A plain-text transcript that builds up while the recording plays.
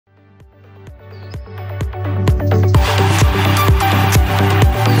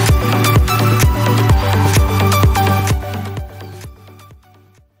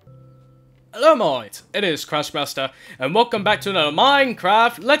might, it is Crashmaster, and welcome back to another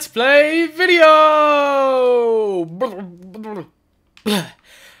Minecraft Let's Play video!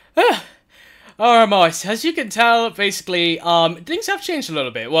 Alright, mice, as you can tell, basically, things have changed a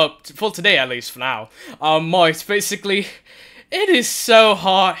little bit. Well, for today at least, for now. Mice, basically, it is so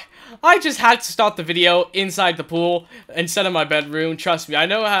hot. I just had to start the video inside the pool instead of my bedroom. Trust me, I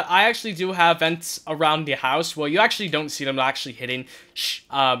know I actually do have vents around the house. Well, you actually don't see them actually hitting. Shh.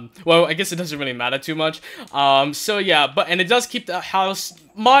 Well, I guess it doesn't really matter too much. So yeah, and it does keep the house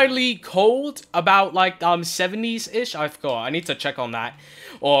mildly cold, about like 70s-ish. I forgot. I need to check on that,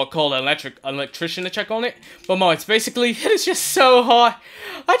 or call an electrician to check on it. But no, it's basically, it is just so hot.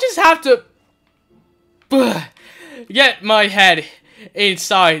 I just have to get my head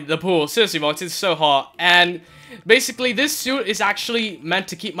inside the pool. Seriously, Mark, it's so hot. And basically, this suit is actually meant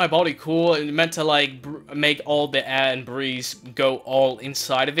to keep my body cool and meant to like make all the air and breeze go all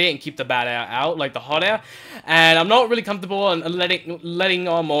inside of it and keep the bad air out, like the hot air. And I'm not really comfortable in letting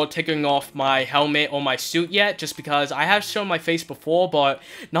on or taking off my helmet or my suit yet, just because I have shown my face before, but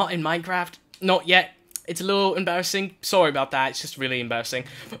not in Minecraft, not yet. It's a little embarrassing. Sorry about that. It's just really embarrassing.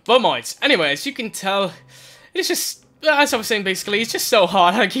 But mites, anyway, as you can tell, it's just, as I was saying, basically, it's just so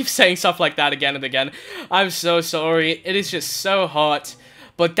hot. I keep saying stuff like that again and again. I'm so sorry. It is just so hot.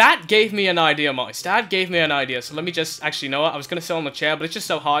 But that gave me an idea, mice. That gave me an idea. So let me just, actually, you know what? I was going to sit on the chair, but it's just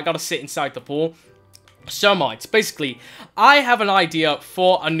so hot. I got to sit inside the pool. So, mites, basically, I have an idea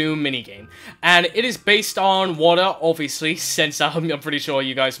for a new minigame. And it is based on water, obviously, since I'm pretty sure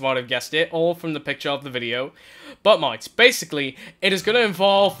you guys might have guessed it, all from the picture of the video. But, mites, basically, it is going to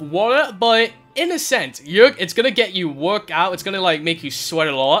involve water, but in a sense, it's going to get you work out. It's going to, like, make you sweat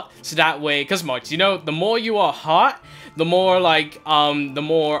a lot. So that way, because, mites, you know, the more you are hot, the more, like,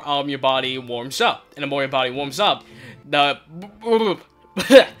 your body warms up. And the more your body warms up,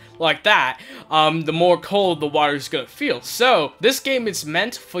 like that, the more cold the water is gonna feel. So this game is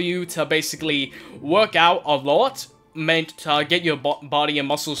meant for you to basically work out a lot, meant to get your body and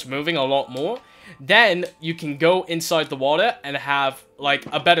muscles moving a lot more. Then you can go inside the water and have like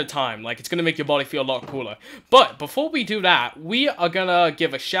a better time. Like, it's gonna make your body feel a lot cooler. But before we do that, we are gonna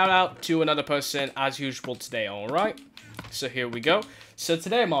give a shout out to another person as usual today. All right, so here we go. So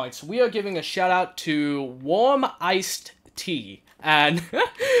today, mates, we are giving a shout out to Warm Iced Tea. And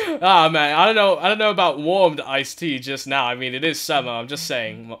oh man, I don't know about warmed iced tea just now. I mean, it is summer. I'm just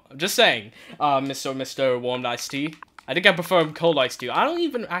saying, Mr. Warmed iced tea. I think I prefer cold iced tea. I don't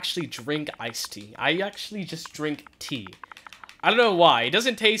even actually drink iced tea. I actually just drink tea. I don't know why. It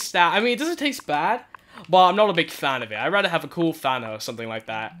doesn't taste that. I mean, it doesn't taste bad, but I'm not a big fan of it. I'd rather have a cool Fanta or something like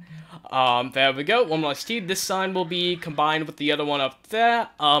that. There we go. Warm iced tea. This sign will be combined with the other one up there,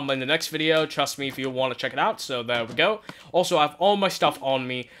 in the next video. Trust me if you want to check it out. So there we go. Also, I have all my stuff on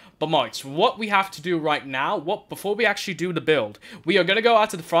me. But mates, what we have to do right now, before we actually do the build, we are gonna go out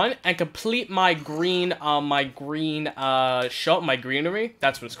to the front and complete my green shop, my greenery.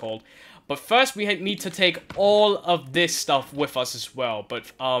 That's what it's called. But first, we need to take all of this stuff with us as well.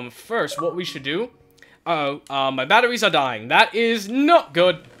 But first, what we should do. My batteries are dying. That is not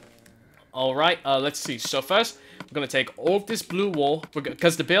good. Alright, let's see. So first, we're gonna take all of this blue wool,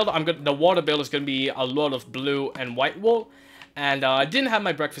 because the water build is gonna be a lot of blue and white wool. And I didn't have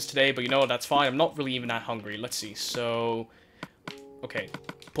my breakfast today, but you know, that's fine. I'm not really even that hungry. Let's see. So, okay,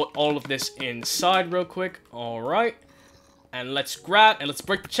 put all of this inside real quick. Alright, and let's grab, and let's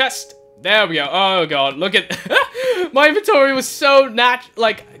break the chest. There we go. Oh god, look at my inventory was so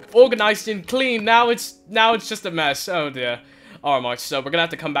organized and clean. Now it's just a mess. Oh dear. Alright, Mark, so we're gonna have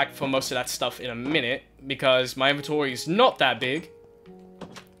to come back for most of that stuff in a minute, because my inventory is not that big.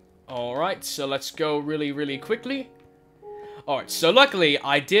 Alright, so let's go really, really quickly. Alright, so luckily,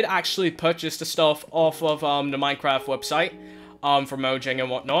 I did actually purchase the stuff off of the Minecraft website, from Mojang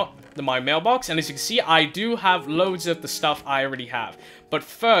and whatnot, my mailbox, and as you can see, I do have loads of the stuff I already have. But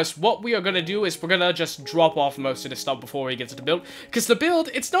first, what we are going to do is we're going to just drop off most of the stuff before we get to the build, because the build,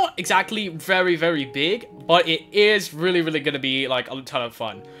 it's not exactly very, very big, but it is really, really going to be, like, a ton of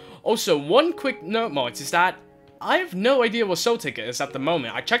fun. Also, one quick note, mods, is that I have no idea where Soltic is at the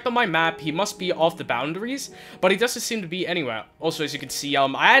moment. I checked on my map, he must be off the boundaries, but he doesn't seem to be anywhere. Also, as you can see,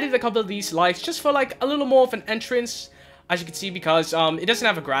 I added a couple of these lights just for, like, a little more of an entrance, as you can see, because it doesn't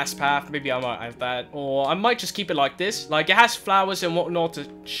have a grass path. Maybe I might have that, or I might just keep it like this. Like, it has flowers and whatnot to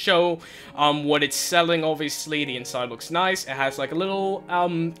show what it's selling. Obviously, the inside looks nice. It has like a little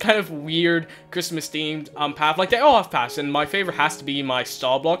kind of weird Christmas themed path. Like, they all have paths, and my favorite has to be my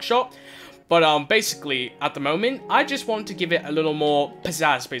star block shop. But basically, at the moment, I just wanted to give it a little more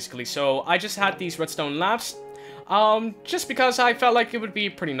pizzazz, basically. So I just had these redstone lamps. Just because I felt like it would be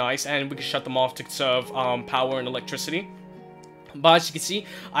pretty nice, and we could shut them off to conserve power and electricity. But as you can see,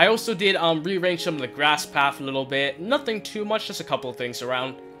 I also did rearrange some of the grass path a little bit. Nothing too much, just a couple of things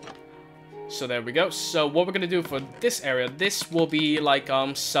around. So there we go. So what we're gonna do for this area, this will be like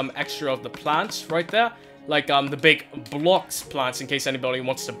some extra of the plants right there. Like the big blocks plants in case anybody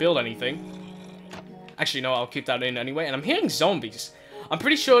wants to build anything. Actually, no, I'll keep that in anyway. And I'm hearing zombies. I'm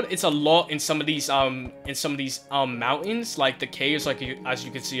pretty sure it's a lot in some of these mountains, like the caves, like as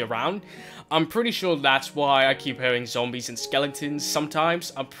you can see around. I'm pretty sure that's why I keep hearing zombies and skeletons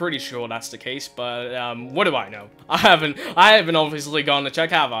sometimes. I'm pretty sure that's the case, but what do I know? I haven't obviously gone to check,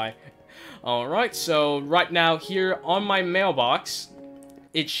 have I? Alright, so right now here on my mailbox,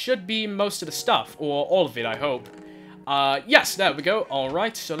 it should be most of the stuff, or all of it, I hope. Yes, there we go.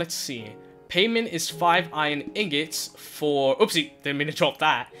 Alright, so let's see. Payment is 5 iron ingots for... Oopsie, didn't mean to drop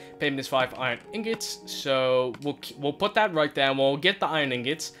that. Payment is 5 iron ingots, so we'll put that right there, and we'll get the iron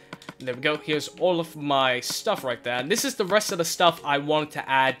ingots. There we go. Here's all of my stuff right there. And this is the rest of the stuff I wanted to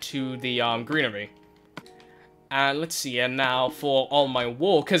add to the greenery. And let's see, and now for all my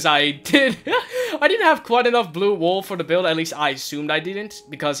wool, because I didn't have quite enough blue wool for the build, at least I assumed I didn't,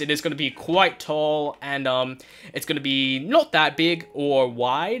 because it is going to be quite tall, and it's going to be not that big or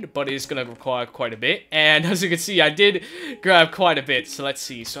wide, but it's going to require quite a bit, and as you can see, I did grab quite a bit, so let's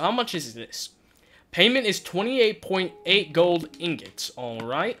see, so how much is this? Payment is 28.8 gold ingots,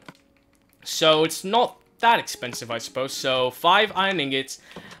 alright, so it's not that expensive, I suppose, so 5 iron ingots,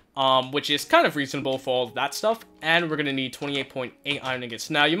 which is kind of reasonable for all that stuff, and we're gonna need 28.8 iron ingots.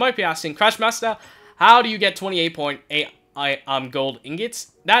 Now, you might be asking, Crashmaster, how do you get 28.8 gold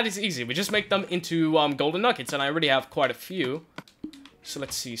ingots? That is easy. We just make them into golden nuggets, and I already have quite a few. So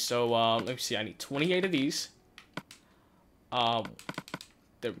let's see. So let me see. I need 28 of these. There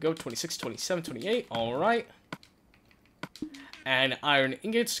we go. 26, 27, 28. All right. And iron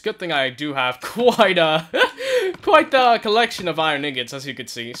ingots. Good thing I do have quite the collection of iron ingots, as you can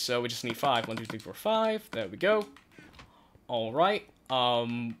see. So we just need 5. 1, 2, 3, 4, 5. There we go. All right. Oh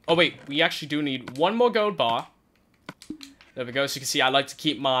wait, we actually do need 1 more gold bar. There we go. So you can see, I like to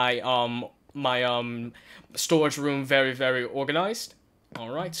keep my storage room very, very organized. All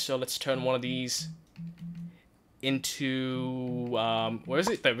right. So let's turn one of these into where is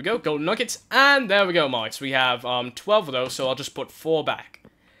it? There we go, golden nuggets, and there we go, mates. We have 12 of those, so I'll just put 4 back.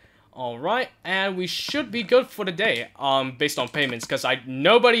 All right, and we should be good for the day, based on payments, because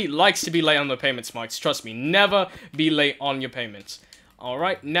nobody likes to be late on their payments, mates. Trust me, never be late on your payments. All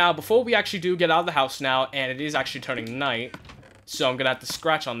right, now before we actually do get out of the house now, and it is actually turning night, so I'm gonna have to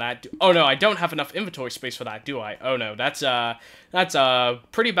scratch on that. Oh no, I don't have enough inventory space for that, do I? Oh no, that's a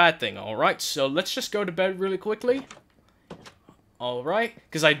pretty bad thing. All right, so let's just go to bed really quickly. All right,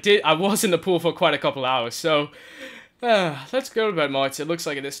 because I was in the pool for quite a couple hours, so let's go to bed, mates. It looks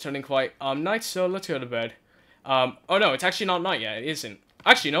like it is turning quite night, so let's go to bed. Oh no, it's actually not night yet. It isn't.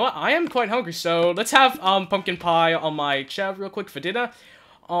 Actually, you know what? I am quite hungry, so let's have pumpkin pie on my chair real quick for dinner.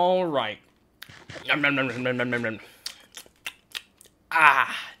 All right. Yum, yum, yum, yum, yum, yum, yum.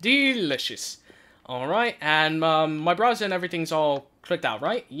 Ah, delicious. Alright, and my browser and everything's all clicked out,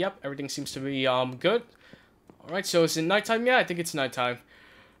 right? Yep, everything seems to be good. Alright, so is it nighttime? Yeah, I think it's nighttime.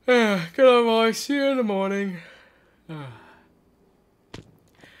 Good night, boys. See you in the morning. There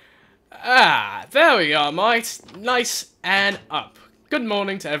we go, mates. Nice and up. Good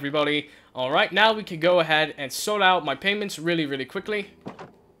morning to everybody. Alright, now we can go ahead and sort out my payments really, really quickly.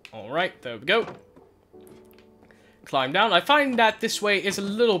 Alright, there we go. Climb down. I find that this way is a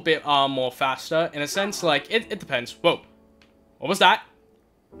little bit more faster, in a sense. Like, it depends. Whoa. What was that?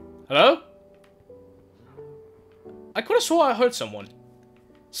 Hello? I could have swore I heard someone.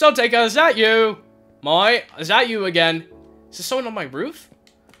 So, Taker, is that you? Is that you again? Is there someone on my roof?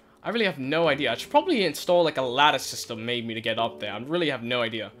 I really have no idea. I should probably install, like, a ladder system maybe to get up there. I really have no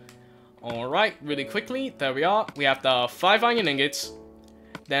idea. Alright, really quickly. There we are. We have the 5 iron ingots.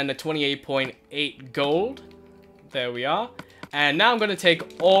 Then the 28.8 gold. There we are. And now I'm going to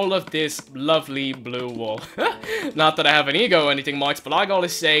take all of this lovely blue wool. Not that I have an ego or anything, mates, but I gotta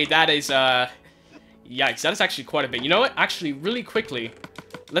say, that is, yikes, that is actually quite a bit. You know what? Actually, really quickly,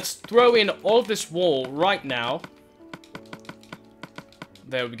 let's throw in all of this wool right now.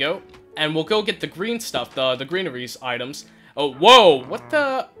 There we go. And we'll go get the green stuff, the greeneries items. Oh, whoa! What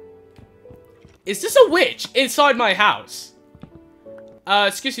the... Is this a witch inside my house?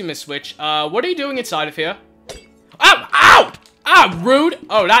 Excuse me, Miss Witch. What are you doing inside of here? Ow! Ow! Ah, rude!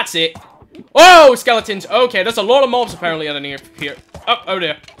 Oh, that's it. Oh, skeletons. Okay, there's a lot of mobs apparently underneath here. Oh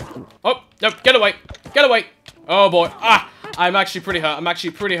dear. Oh, no, get away. Get away. Oh, boy. Ah, I'm actually pretty hurt. I'm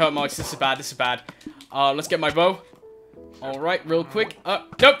actually pretty hurt, Max. This is bad. This is bad. Let's get my bow. Alright, real quick.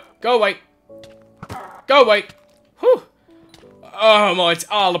 Nope. Go away. Go away. Whew. Oh, my.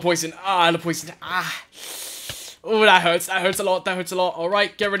 The poison. The poison. Oh, that hurts. That hurts a lot. That hurts a lot.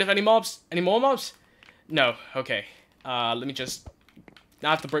 Alright, get rid of any mobs. Any more mobs? No. Okay. Let me just... Now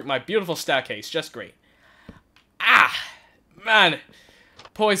I have to break my beautiful staircase. Just great. Man.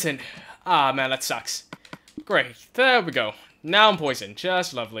 Poison. Man, that sucks. Great. There we go. Now I'm poisoned.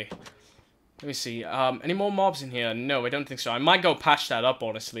 Just lovely. Let me see. Any more mobs in here? No, I don't think so. I might go patch that up,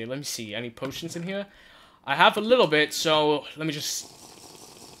 honestly. Let me see. Any potions in here? I have a little bit, so let me just...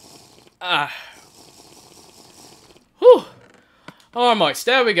 Whew. Alright,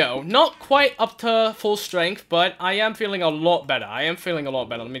 there we go. Not quite up to full strength, but I am feeling a lot better.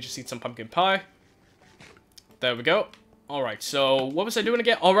 Let me just eat some pumpkin pie. There we go. Alright, so what was I doing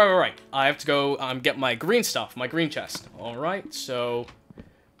again? Alright. I have to go get my green stuff, my green chest. Alright, so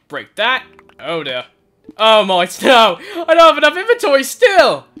break that. Oh dear. Oh my, no! I don't have enough inventory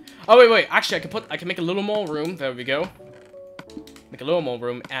still! Oh wait. Actually I can make a little more room. There we go. Make a little more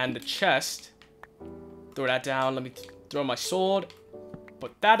room. And the chest. Throw that down. Let me throw my sword.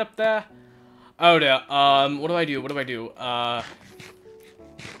 Put that up there. Oh dear. What do I do?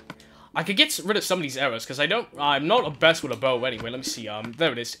 I could get rid of some of these arrows, because I'm not the best with a bow anyway. Let me see,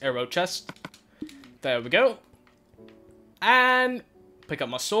 there it is, arrow chest. There we go. And pick up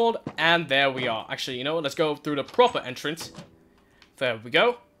my sword, and there we are. Actually, you know what, let's go through the proper entrance. There we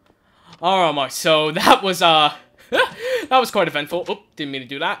go. Alright, so that was, that was quite eventful. Oh, didn't mean to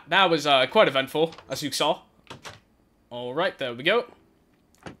do that. That was, quite eventful, as you saw. Alright, there we go.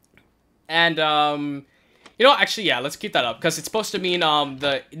 And, you know, actually, yeah, let's keep that up, because it's supposed to mean,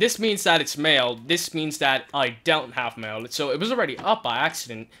 this means that it's mail, this means that I don't have mail, so it was already up by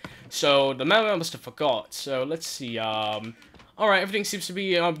accident, so the mailman must have forgot, so let's see, alright, everything seems to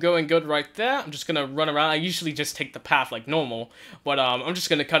be, going good right there. I'm just gonna run around. I usually just take the path like normal, but, I'm just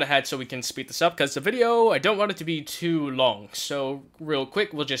gonna cut ahead so we can speed this up, because the video, I don't want it to be too long, so, real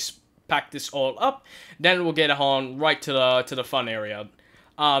quick, we'll just pack this all up, then we'll get on right to the fun area,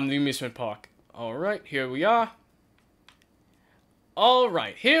 the amusement park. Alright, here we are.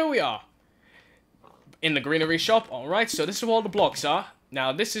 Alright, here we are. In the greenery shop. Alright, so this is where all the blocks are.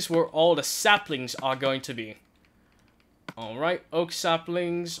 Now, this is where all the saplings are going to be. Alright, oak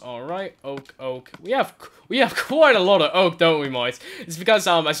saplings. Alright, oak. We have quite a lot of oak, don't we, mates? It's because,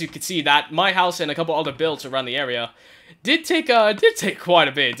 as you can see, that my house and a couple other builds around the area did take quite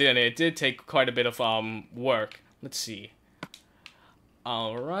a bit, didn't it? It did take quite a bit of, work. Let's see.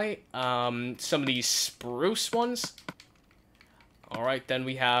 Alright, some of these spruce ones. Alright, then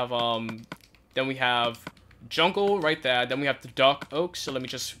we have jungle right there. Then we have the dark oak, so let me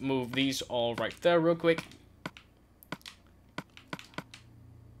just move these all right there real quick.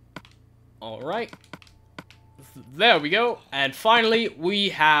 Alright. There we go. And finally, we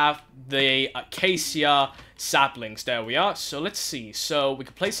have the acacia saplings. There we are. So let's see. So we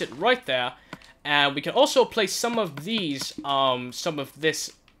can place it right there. And we can also place some of these, some of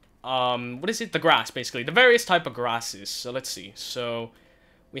this, what is it? The grass, basically. The various type of grasses. So, let's see. So,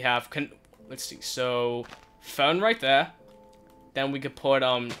 we have, let's see. So, fern right there. Then we could put,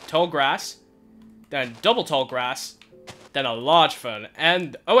 tall grass. Then double tall grass. Then a large fern.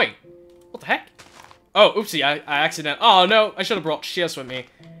 And, oh wait. What the heck? Oh, oopsie. I accidentally, oh no. I should have brought shears with me.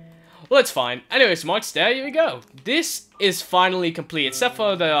 Well, it's fine. Anyways, Marks, there you go. This is finally complete. Except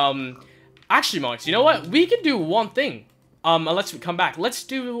for the, actually, Marks, you know what? We can do one thing. Unless we come back. Let's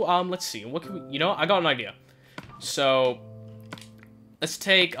do, let's see. What can we, you know, I got an idea. So, let's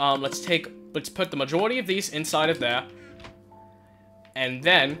put the majority of these inside of there. And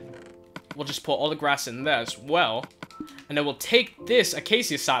then, we'll just put all the grass in there as well. And then we'll take this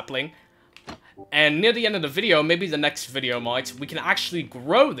acacia sapling. And near the end of the video, maybe the next video, might, we can actually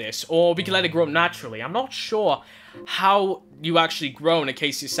grow this. Or we can let it grow naturally. I'm not sure how you actually grow an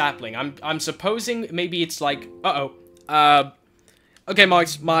acacia sapling. I'm supposing maybe it's like, okay,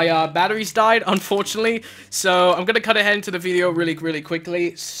 my batteries died, unfortunately, so I'm gonna cut ahead into the video really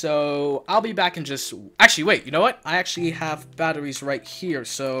quickly, so I'll be back in just, actually, wait, you know what? I actually have batteries right here,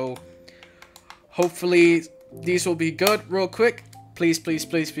 so hopefully these will be good real quick.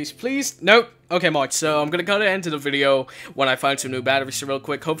 Please. Nope. Okay, Mark, so I'm gonna cut it into the video when I find some new batteries real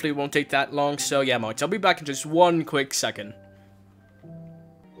quick. Hopefully it won't take that long, so yeah, Mark, I'll be back in just one quick second.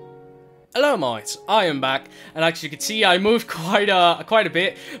 Hello, mates. I am back, and as you can see, I moved quite a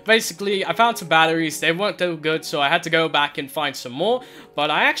bit. Basically, I found some batteries. They weren't too good, so I had to go back and find some more. But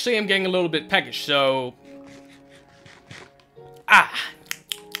I actually am getting a little bit peckish, so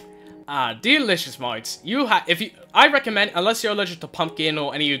Delicious, mates. I recommend, unless you're allergic to pumpkin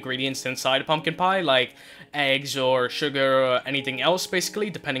or any ingredients inside a pumpkin pie, like eggs or sugar or anything else, basically,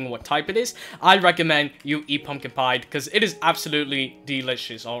 depending on what type it is, I recommend you eat pumpkin pie because it is absolutely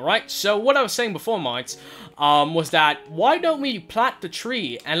delicious, alright? So, what I was saying before, mates, was that why don't we plant the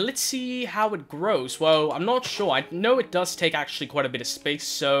tree and let's see how it grows? Well, I'm not sure. I know it does take actually quite a bit of space,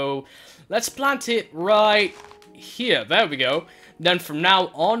 so let's plant it right here. There we go. Then from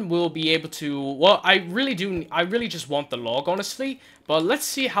now on, we'll be able to, well, I really just want the log, honestly, but let's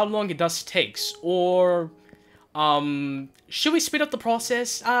see how long it does takes, or, should we speed up the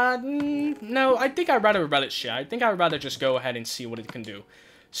process? No, I think I'd rather relish it. I think I'd rather just go ahead and see what it can do.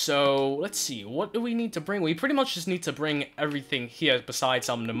 So, let's see, what do we need to bring? We pretty much just need to bring everything here besides,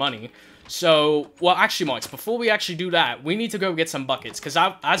 the money. So, well, actually, mates, before we actually do that, we need to go get some buckets. Because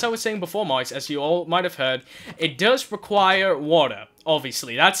as I was saying before, mates, as you all might have heard, it does require water,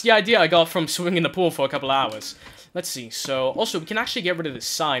 obviously. That's the idea I got from swimming in the pool for a couple hours. Let's see. So, also, we can actually get rid of this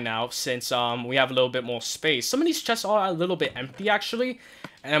sign now, since we have a little bit more space. Some of these chests are a little bit empty, actually.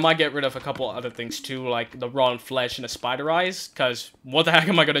 And I might get rid of a couple other things, too, like the rotten flesh and the spider eyes. Because what the heck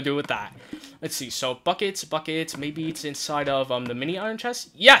am I going to do with that? Let's see, so buckets, maybe it's inside of the mini iron chest?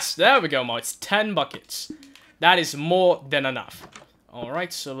 Yes, there we go, mates, 10 buckets. That is more than enough.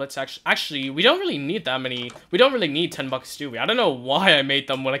 Alright, so let's actually, we don't really need that many, we don't really need 10 buckets, do we? I don't know why I made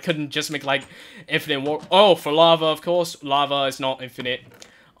them when I couldn't just make, like, infinite war. Oh, for lava, of course, lava is not infinite.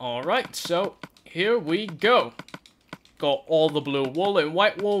 Alright, so, here we go. Got all the blue wool and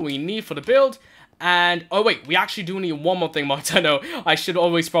white wool we need for the build. And, oh wait, we actually do need one more thing, Mark. I know, I should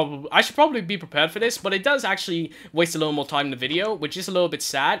probably be prepared for this, but it does actually waste a little more time in the video, which is a little bit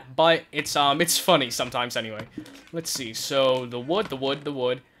sad, but it's funny sometimes anyway. Let's see, so, the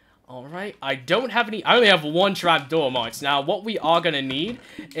wood. Alright, I only have one trapdoor, Marks. Now, what we are gonna need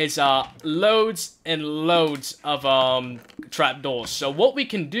is, loads and loads of, trapdoors. So, what we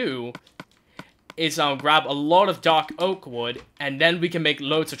can do is, grab a lot of dark oak wood, and then we can make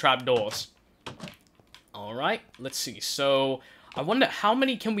loads of trapdoors. Alright, let's see. So, I wonder how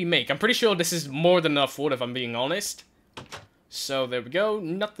many can we make? I'm pretty sure this is more than enough wood if I'm being honest. So, there we go.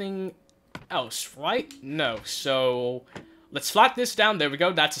 Nothing else, right? No. So, let's flap this down. There we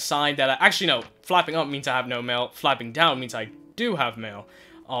go. That's a sign that actually, no. Flapping up means I have no mail. Flapping down means I do have mail.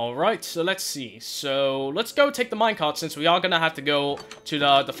 Alright, so let's see. So, let's go take the minecart since we are going to have to go to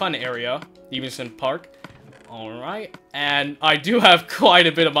the fun area. Stevenson Park. Alright, and I do have quite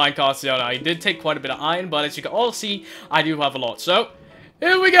a bit of minecarts down. I did take quite a bit of iron, but as you can all see, I do have a lot. So,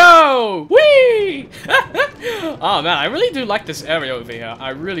 here we go! Whee! Oh man, I really do like this area over here. I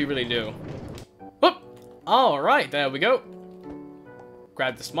really, really do. Whoop! Alright, there we go.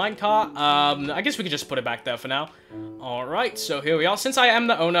 Grab this minecart. I guess we could just put it back there for now. Alright, so here we are. Since I am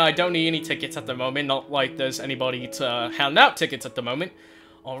the owner, I don't need any tickets at the moment. Not like there's anybody to hand out tickets at the moment.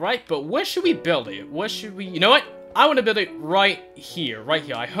 Alright, but where should we build it? Where should we... You know what? I want to build it right here.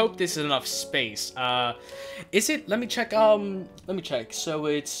 I hope this is enough space. Is it... Let me check, Let me check. So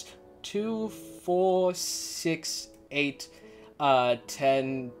it's 2, 4, 6, 8,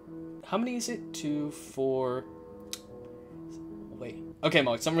 10... How many is it? 2, 4... Wait. Okay,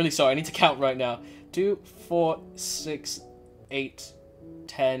 Marks, I'm really sorry. I need to count right now. 2, 4, 6, 8,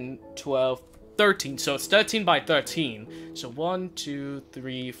 10, 12... 13, so it's 13 by 13. So 1, 2,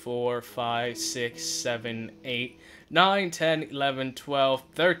 3, 4, 5, 6, 7, 8, 9, 10, 11, 12,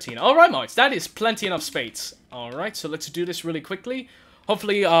 13. Alright, Marks, that is plenty enough space. Alright, so let's do this really quickly.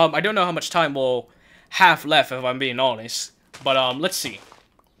 Hopefully, I don't know how much time we'll have left, if I'm being honest. But, let's see.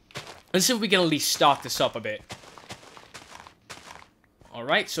 Let's see if we can at least start this up a bit.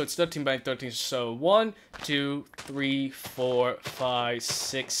 Alright, so it's 13 by 13, so 1, 2, 3, 4, 5,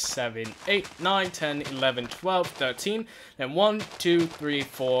 6, 7, 8, 9, 10, 11, 12, 13. Then 1, 2, 3,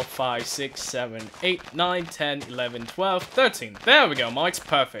 4, 5, 6, 7, 8, 9, 10, 11, 12, 13. There we go, mates,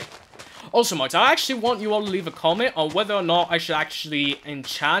 perfect. Also, mates, I actually want you all to leave a comment on whether or not I should actually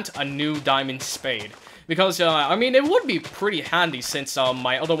enchant a new diamond spade. Because, I mean, it would be pretty handy since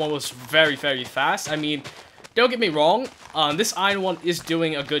my other one was very, very fast. I mean... Don't get me wrong, this iron one is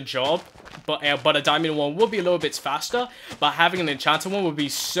doing a good job, but a diamond one will be a little bit faster, but having an enchanted one would be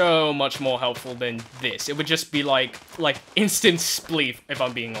so much more helpful than this. It would just be like instant spleef, if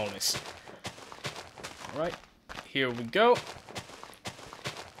I'm being honest. Alright, here we go.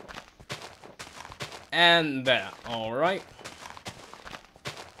 And there, alright.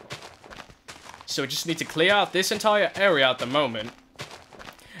 So we just need to clear out this entire area at the moment,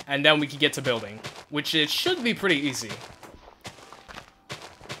 and then we can get to building. Which it should be pretty easy.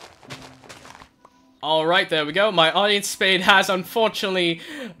 Alright, there we go. My iron spade has unfortunately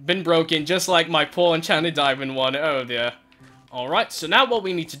Been broken, just like my poor enchanted diamond one. Oh dear. Alright, so now what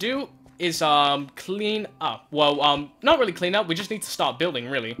we need to do is, clean up. Well, not really clean up, we just need to start building,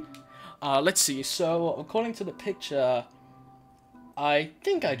 really. Let's see, so, according to the picture, I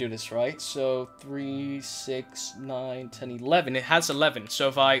think I do this right. So, 3, 6, 9, 10, 11. It has 11, so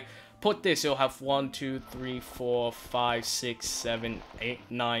if I put this, it'll have 1, 2, 3, 4, 5, 6, 7, 8,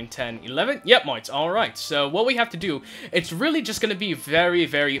 9, 10, 11. Yep, mates. Alright, so what we have to do, it's really just going to be very,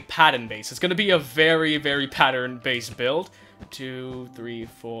 very pattern-based. It's going to be a very, very pattern-based build. 2, 3,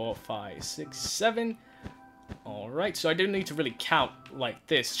 4, 5, 6, 7. Alright, so I don't need to really count like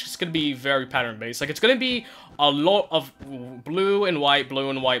this. It's just going to be very pattern-based. Like, it's going to be a lot of blue and white,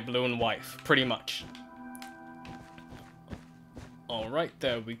 blue and white, blue and white, pretty much. Alright,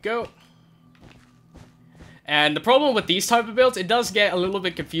 there we go. And the problem with these type of builds, it does get a little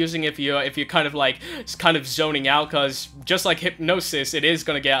bit confusing if you're kind of zoning out, because just like hypnosis, it is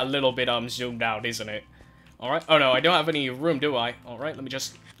gonna get a little bit zoomed out, isn't it? Alright. Oh no, I don't have any room, do I? Alright, let me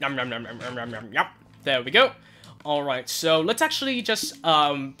just yep. There we go. Alright, so let's actually just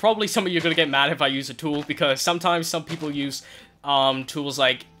probably some of you are gonna get mad if I use a tool, because sometimes some people use tools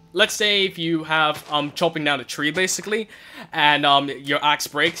like, let's say if you have chopping down a tree basically, and your axe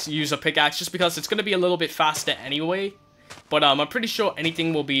breaks, you use a pickaxe just because it's gonna be a little bit faster anyway. But I'm pretty sure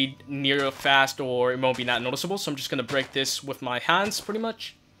anything will be near fast, or it won't be that noticeable. So I'm just gonna break this with my hands pretty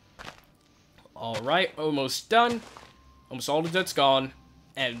much. Alright, almost done. Almost all the dirt's gone.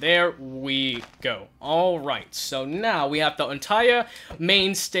 And there we go. Alright, so now we have the entire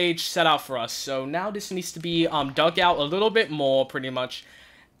main stage set out for us. So now this needs to be dug out a little bit more pretty much.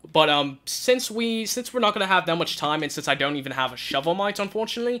 But since we're not gonna have that much time, and since I don't even have a shovel, mites,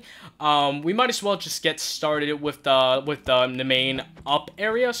 unfortunately, we might as well just get started with the main up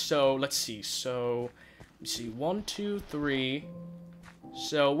area. So let's see. So let's see, 1, 2, 3.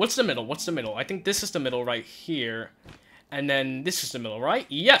 So what's the middle? What's the middle? I think this is the middle right here, and then this is the middle, right?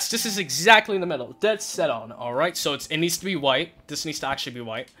 Yes, this is exactly in the middle. Dead set on. All right. So it needs to be white. This needs to actually be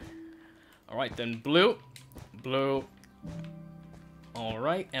white. All right, then blue, blue.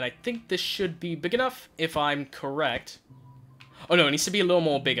 Alright, and I think this should be big enough, if I'm correct. Oh no, it needs to be a little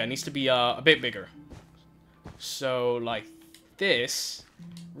more bigger. It needs to be a bit bigger. So, like this.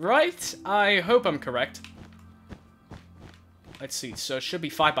 Right? I hope I'm correct. Let's see, so it should be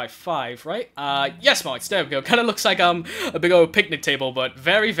 5 by 5, right? Yes, mates, there we go. Kind of looks like a big old picnic table, but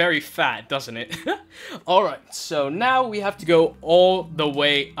very, very fat, doesn't it? Alright, so now we have to go all the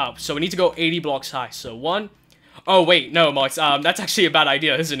way up. So we need to go 80 blocks high. So 1... Oh, wait, no, mates, that's actually a bad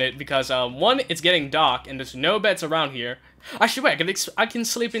idea, isn't it? Because, 1, it's getting dark, and there's no beds around here. Actually, wait, I can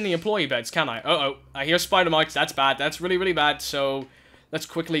sleep in the employee beds, can I? Uh-oh, I hear spider mites, that's bad, that's really, really bad, so let's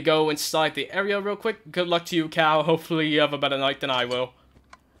quickly go inside the area real quick. Good luck to you, cow, hopefully you have a better night than I will.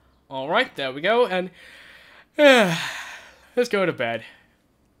 Alright, there we go, and, let's go to bed.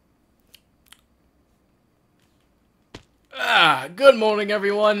 Good morning,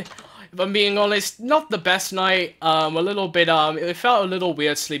 everyone. If I'm being honest, not the best night. A little bit, it felt a little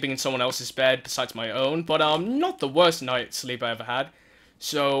weird sleeping in someone else's bed besides my own, but, not the worst night sleep I ever had.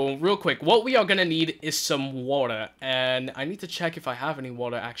 So, real quick, what we are gonna need is some water, and I need to check if I have any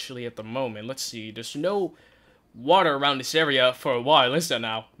water actually at the moment. Let's see, there's no water around this area for a while, is there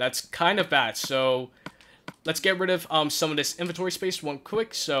now? That's kind of bad, so let's get rid of, some of this inventory space one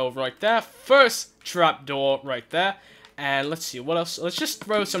quick. So, right there, first trapdoor right there. And let's see, what else? Let's just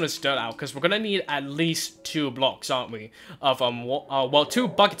throw some of this dirt out, because we're going to need at least 2 blocks, aren't we? Of, well, 2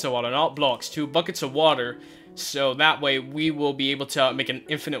 buckets of water, not blocks, 2 buckets of water. So that way, we will be able to make an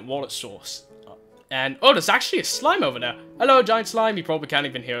infinite water source. And, oh, there's actually a slime over there. Hello, giant slime. You probably can't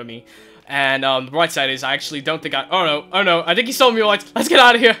even hear me. And, the bright side is, I actually don't think oh no, I think he saw me right. Let's get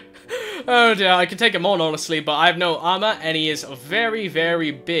out of here. Oh dear, I can take him on, honestly, but I have no armor, and he is very, very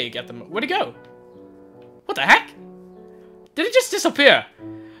big at the moment. Where'd he go? What the heck? Did it just disappear?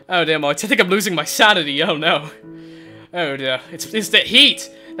 Oh dear, I think I'm losing my sanity. Oh no. Oh dear. It's the heat.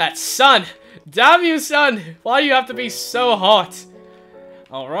 That sun. Damn you, sun. Why do you have to be so hot?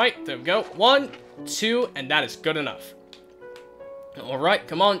 Alright, there we go. 1, 2, and that is good enough. Alright,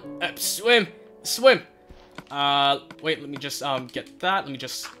 come on. Swim. Swim. Wait, let me just, get that. Let me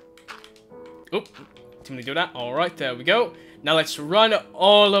just... Oop. Didn't me do that. Alright, there we go. Now let's run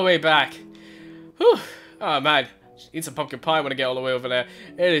all the way back. Whew. Oh, man. Eat some pumpkin pie when I get all the way over there.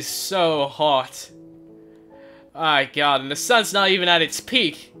 It is so hot. My god, and the sun's not even at its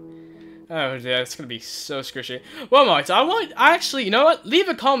peak. Oh dear, it's gonna be so squishy. Well, mates, I actually, you know what? Leave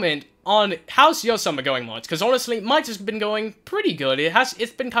a comment on how's your summer going, mates, because honestly, mine's has been going pretty good.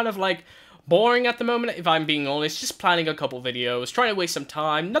 It's been kind of like boring at the moment, if I'm being honest. Just planning a couple videos, trying to waste some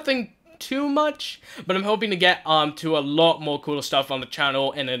time. Nothing too much, but I'm hoping to get to a lot more cool stuff on the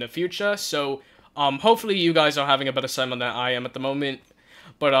channel and in the future. So hopefully you guys are having a better time than I am at the moment.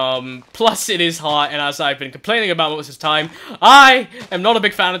 But plus it is hot, and as I've been complaining about most of the time, I am not a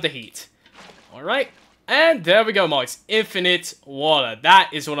big fan of the heat. Alright, and there we go, mates. Infinite water.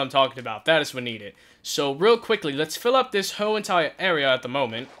 That is what I'm talking about. That is what needed. So real quickly, let's fill up this whole entire area at the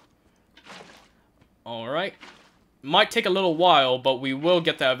moment. Alright. Might take a little while, but we will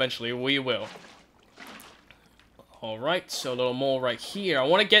get there eventually. We will. Alright, so a little more right here. I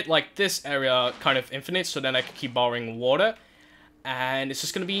want to get, like, this area kind of infinite, so then I can keep borrowing water. And it's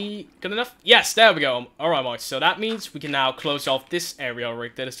just going to be good enough. Yes, there we go. Alright, Mike. So that means we can now close off this area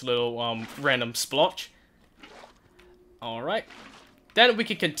right there. This little random splotch. Alright. Then we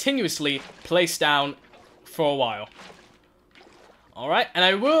can continuously place down for a while. Alright, and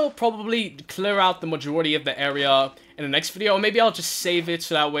I will probably clear out the majority of the area in the next video, or maybe I'll just save it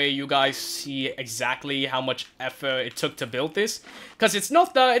so that way you guys see exactly how much effort it took to build this. Because it's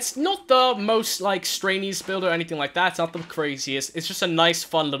not the most, like, strenuous build or anything like that. It's not the craziest. It's just a nice,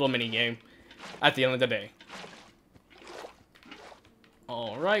 fun little mini game at the end of the day.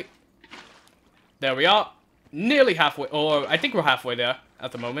 Alright. There we are. Nearly halfway, or I think we're halfway there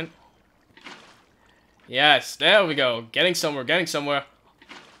at the moment. Yes, there we go. Getting somewhere, getting somewhere.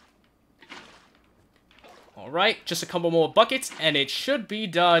 Alright, just a couple more buckets, and it should be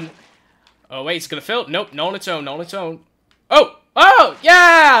done. Oh, wait, it's gonna fill? Nope, not on its own, not on its own. Oh! Oh!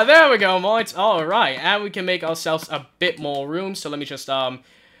 Yeah! There we go, mates. Alright, and we can make ourselves a bit more room. So let me just,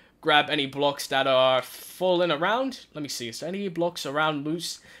 grab any blocks that are falling around. Let me see, is there any blocks around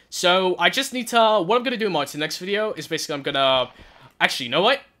loose? So, I just need to... What I'm gonna do, mates, in the next video is basically I'm gonna... Actually, you know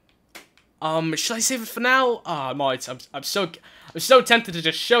what? Should I save it for now? Ah, mates, I'm so tempted to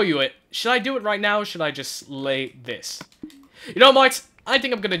just show you it. Should I do it right now, or should I just lay this? You know, mates, I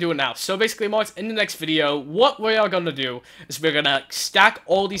think I'm gonna do it now. So basically, mates, in the next video, what we are gonna do is we're gonna stack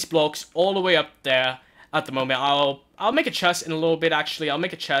all these blocks all the way up there. At the moment, I'll make a chest in a little bit. Actually, I'll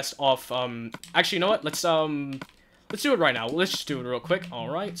make a chest of Actually, you know what? Let's do it right now. Let's just do it real quick. All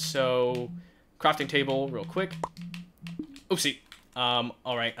right. So, crafting table, real quick. Oopsie. All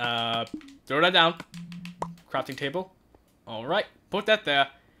right. Throw that down. Crafting table. All right. Put that there.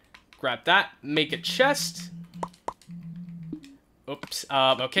 Grab that. Make a chest. Oops.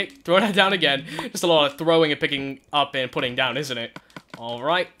 Okay. Throw that down again. Just a lot of throwing and picking up and putting down, isn't it? All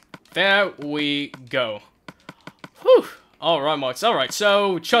right. There we go. Whew. Alright, mates. Alright,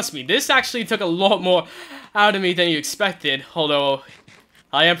 so, trust me, this actually took a lot more out of me than you expected. Although,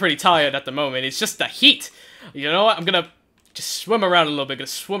 I am pretty tired at the moment. It's just the heat. You know what? I'm gonna just swim around a little bit. Gonna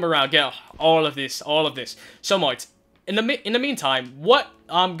swim around, get all of this. So, mates, in the meantime,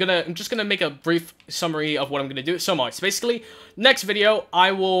 I'm just gonna make a brief summary of what I'm gonna do. So, mates, basically, next video,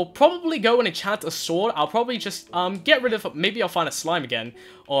 I will probably go and enchant a sword. I'll probably just, get rid of, maybe I'll find a slime again,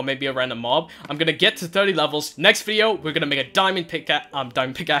 or maybe a random mob. I'm gonna get to 30 levels. Next video, we're gonna make a diamond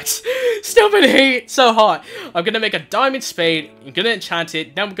pickaxe. Stupid heat, so hot. I'm gonna make a diamond spade, I'm gonna enchant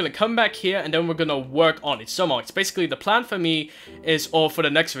it, then we're gonna come back here, and then we're gonna work on it. So, mates, basically, the plan for me is, or for the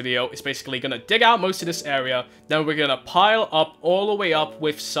next video, is basically gonna dig out most of this area, then we're gonna pile up all the way up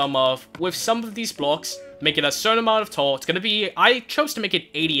with some of these blocks, make it a certain amount of tall. It's gonna be, I chose to make it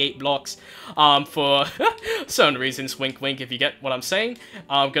 88 blocks, for certain reasons, wink wink if you get what I'm saying.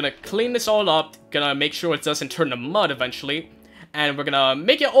 I'm gonna clean this all up, gonna make sure it doesn't turn to mud eventually, and we're gonna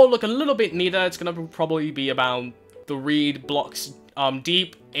make it all look a little bit neater. It's gonna probably be about 3 blocks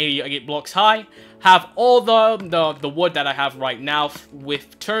deep, 88 blocks high. Have all the wood that I have right now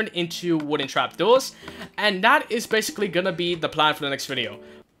turned into wooden trapdoors, and that is basically gonna be the plan for the next video.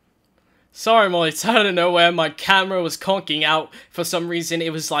 Sorry, mates, out of nowhere, my camera was conking out for some reason.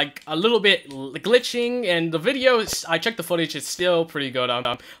 It was like a little bit glitching, and the video, I checked the footage, it's still pretty good.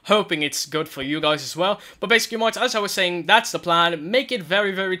 I'm hoping it's good for you guys as well. But basically, mates, as I was saying, that's the plan. Make it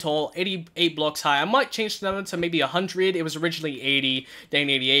very, very tall, 88 blocks high. I might change them to maybe 100. It was originally 80, then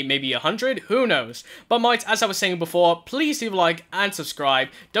 88, maybe 100. Who knows? But mates, as I was saying before, please leave a like and subscribe.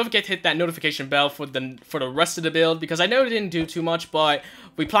 Don't forget to hit that notification bell for the rest of the build, because I know it didn't do too much, but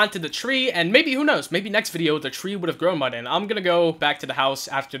we planted the tree, and maybe, who knows, maybe next video the tree would have grown by then. I'm gonna go back to the house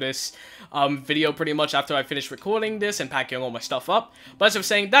after this video, pretty much after I finish recording this and packing all my stuff up. But as I was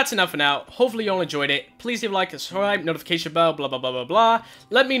saying, that's enough for now. Hopefully you all enjoyed it. Please leave a like, subscribe, notification bell, blah blah blah blah blah.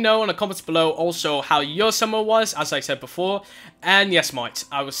 Let me know in the comments below also how your summer was, as I said before. And yes, mates,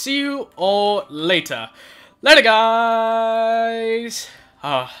 I will see you all later. Later, guys.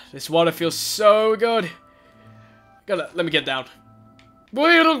 Ah, this water feels so good. Let me get down.